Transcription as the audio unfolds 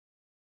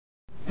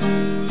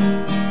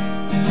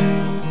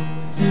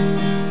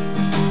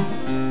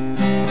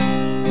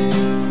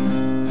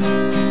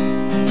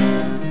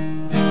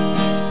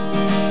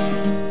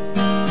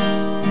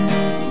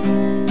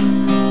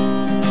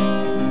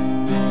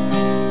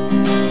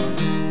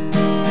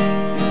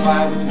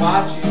I was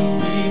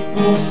watching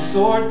people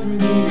soar through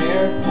the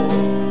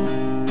airport.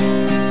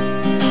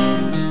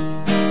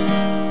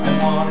 I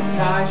wanna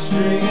tie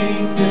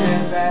string to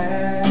their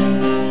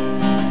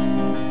bags,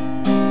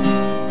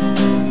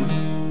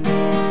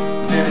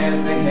 and as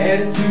they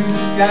headed to the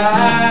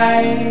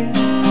skies,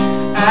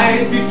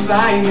 I'd be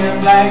flying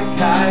them like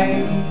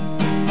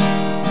kites.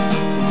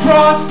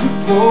 Across the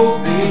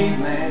globe they'd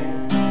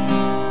land.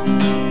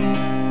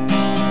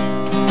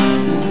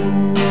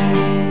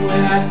 Ooh,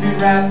 and I'd be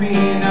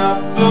wrapping up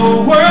the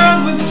world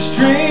with a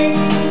string.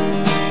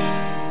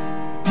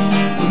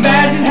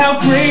 Imagine how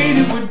great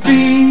it would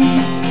be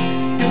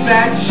if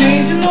that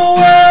change in the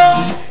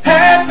world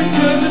happened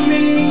because of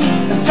me.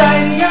 A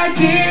tiny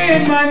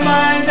idea in my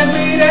mind that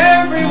made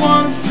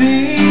everyone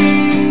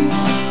see.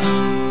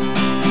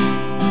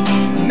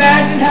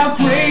 Imagine how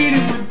great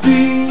it would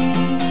be.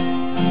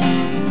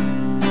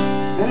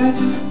 Instead I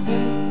just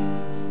think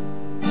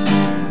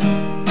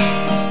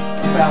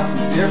about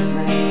the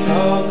different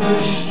color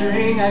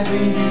string I'd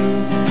be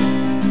using.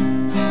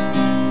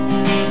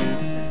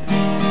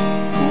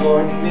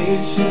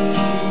 Coordination's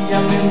key,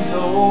 I've been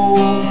told.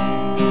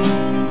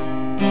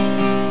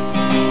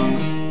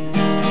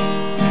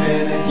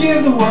 Then I give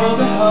the world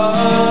a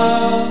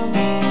hug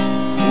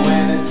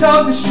when I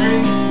tug the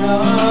string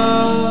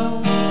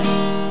snug,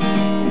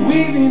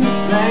 weaving a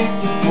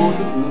blanket for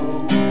the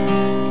globe.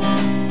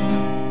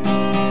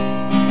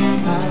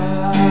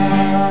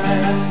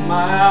 I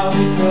smile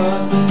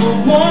because of the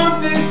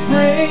warmth it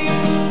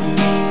brings.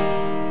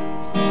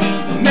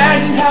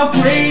 Imagine how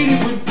great it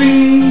would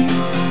be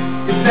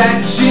if that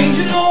change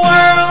in the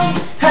world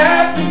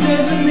happened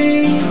because of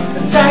me.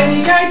 A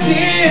tiny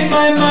idea in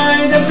my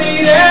mind that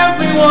made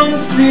everyone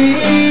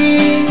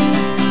see.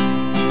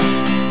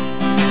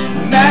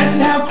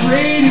 Imagine how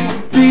great it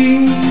would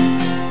be.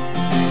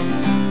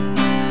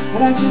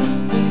 Instead I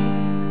just think,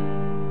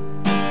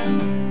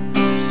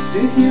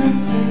 sit here and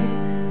think.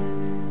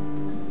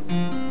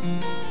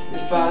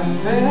 If I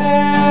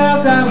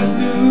felt I was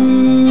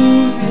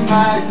losing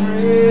my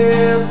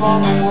grip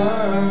on the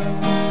world,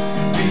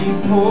 being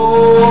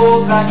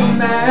pulled like a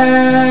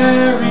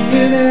marionette,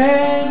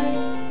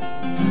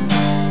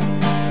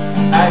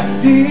 I'd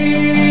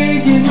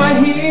dig in my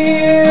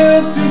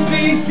heels 2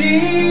 feet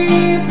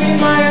deep in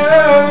my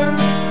earth,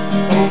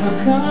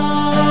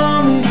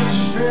 overcoming the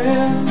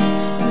strength,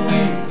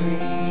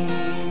 reclaiming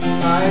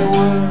my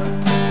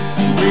worth,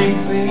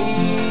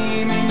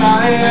 reclaiming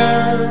my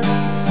earth.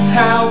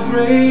 How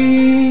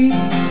great,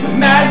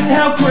 imagine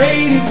how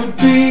great it would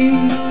be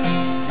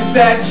if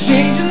that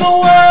change in the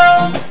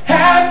world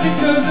happened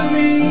because of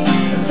me.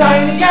 A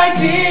tiny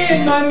idea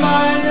in my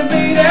mind that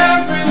made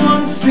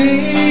everyone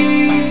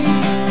see.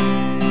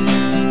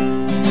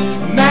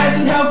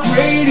 Imagine how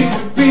great it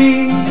would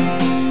be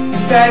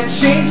if that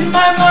change in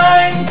my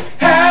mind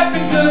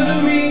happened because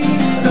of me.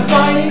 A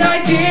defining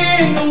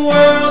idea in the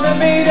world that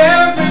made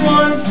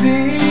everyone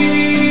see.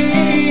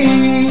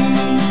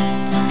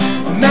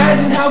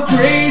 Imagine how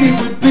great it